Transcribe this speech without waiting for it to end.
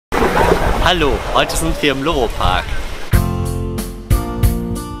Hallo, heute sind wir im Loro Parque.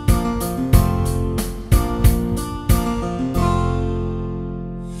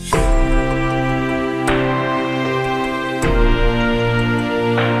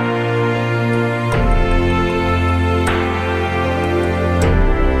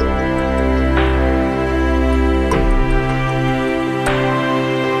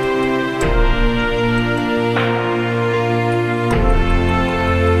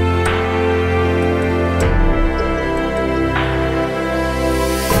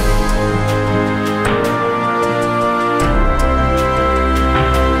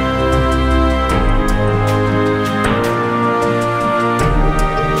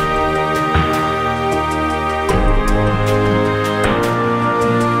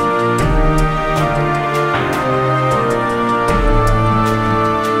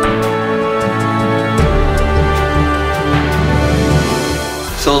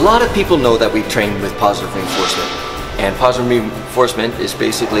 So a lot of people know that we train with positive reinforcement. And positive reinforcement is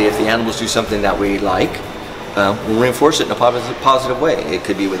basically if the animals do something that we like, we'll reinforce it in a positive way. It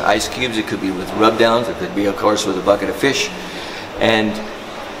could be with ice cubes, it could be with rub downs, it could be of course with a bucket of fish. And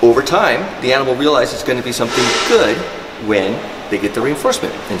over time, the animal realizes it's going to be something good when they get the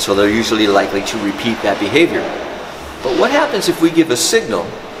reinforcement. And so they're usually likely to repeat that behavior. But what happens if we give a signal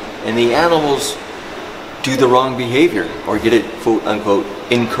and the animals do the wrong behavior or get it quote unquote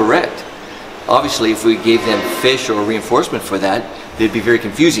incorrect? Obviously, if we gave them fish or reinforcement for that, they'd be very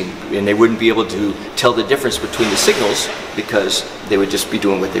confusing and they wouldn't be able to tell the difference between the signals because they would just be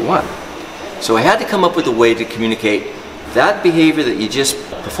doing what they want. So I had to come up with a way to communicate that behavior that you just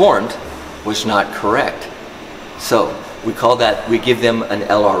performed was not correct. So we call that, we give them an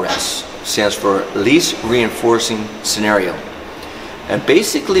LRS, stands for least reinforcing scenario. And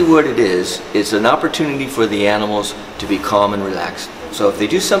basically what it is an opportunity for the animals to be calm and relaxed. So if they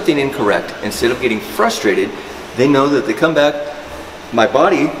do something incorrect, instead of getting frustrated, they know that they come back, my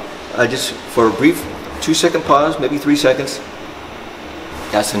body, just for a brief 2-second pause, maybe 3 seconds,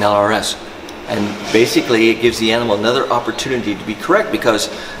 that's an LRS. And basically it gives the animal another opportunity to be correct because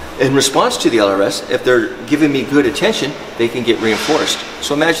in response to the LRS, if they're giving me good attention, they can get reinforced.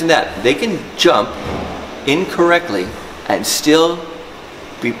 So imagine that. They can jump incorrectly and still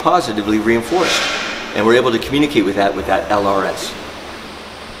be positively reinforced. And we're able to communicate with that LRS.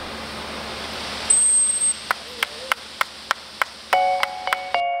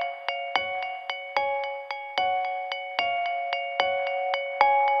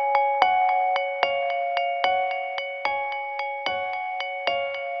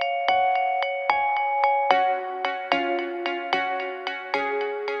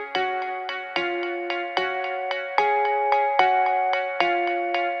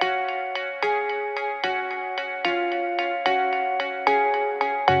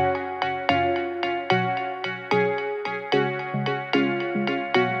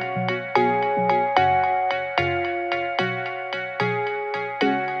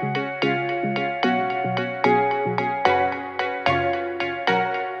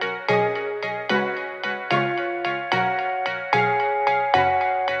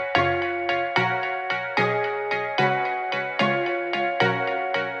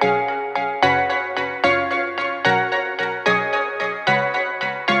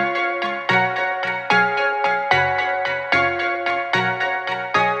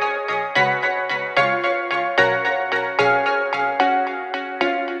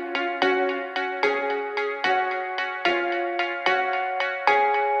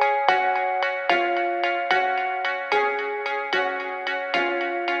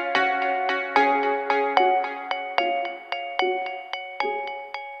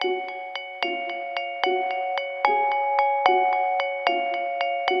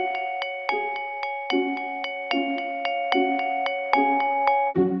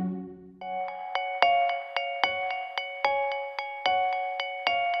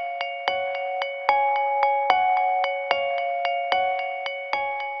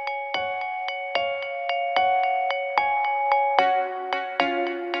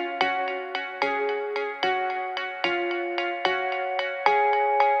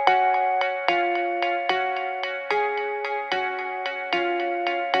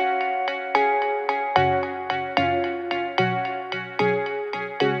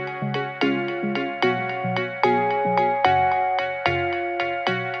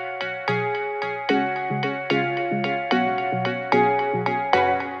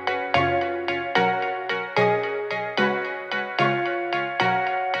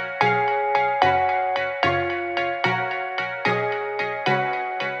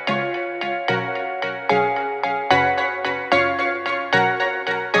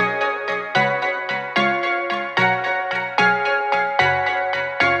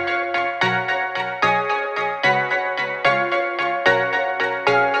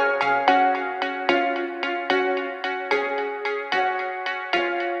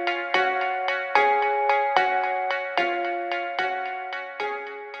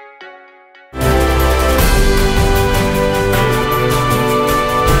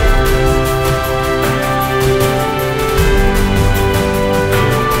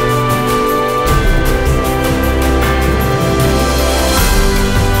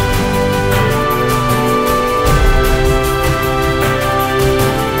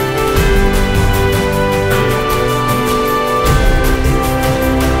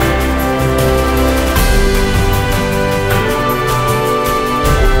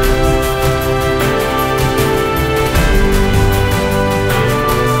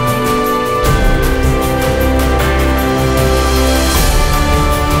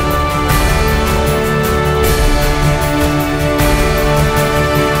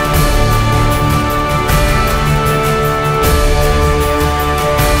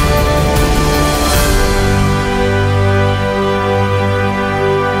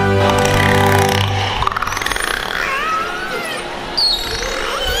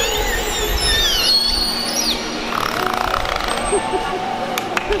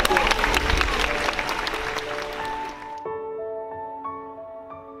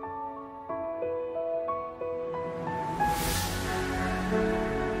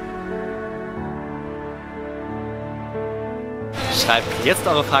 Schreibt jetzt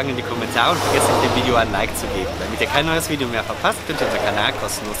eure Fragen in die Kommentare und vergesst nicht dem Video ein Like zu geben. Damit ihr kein neues Video mehr verpasst, könnt ihr unseren Kanal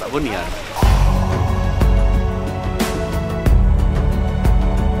kostenlos abonnieren.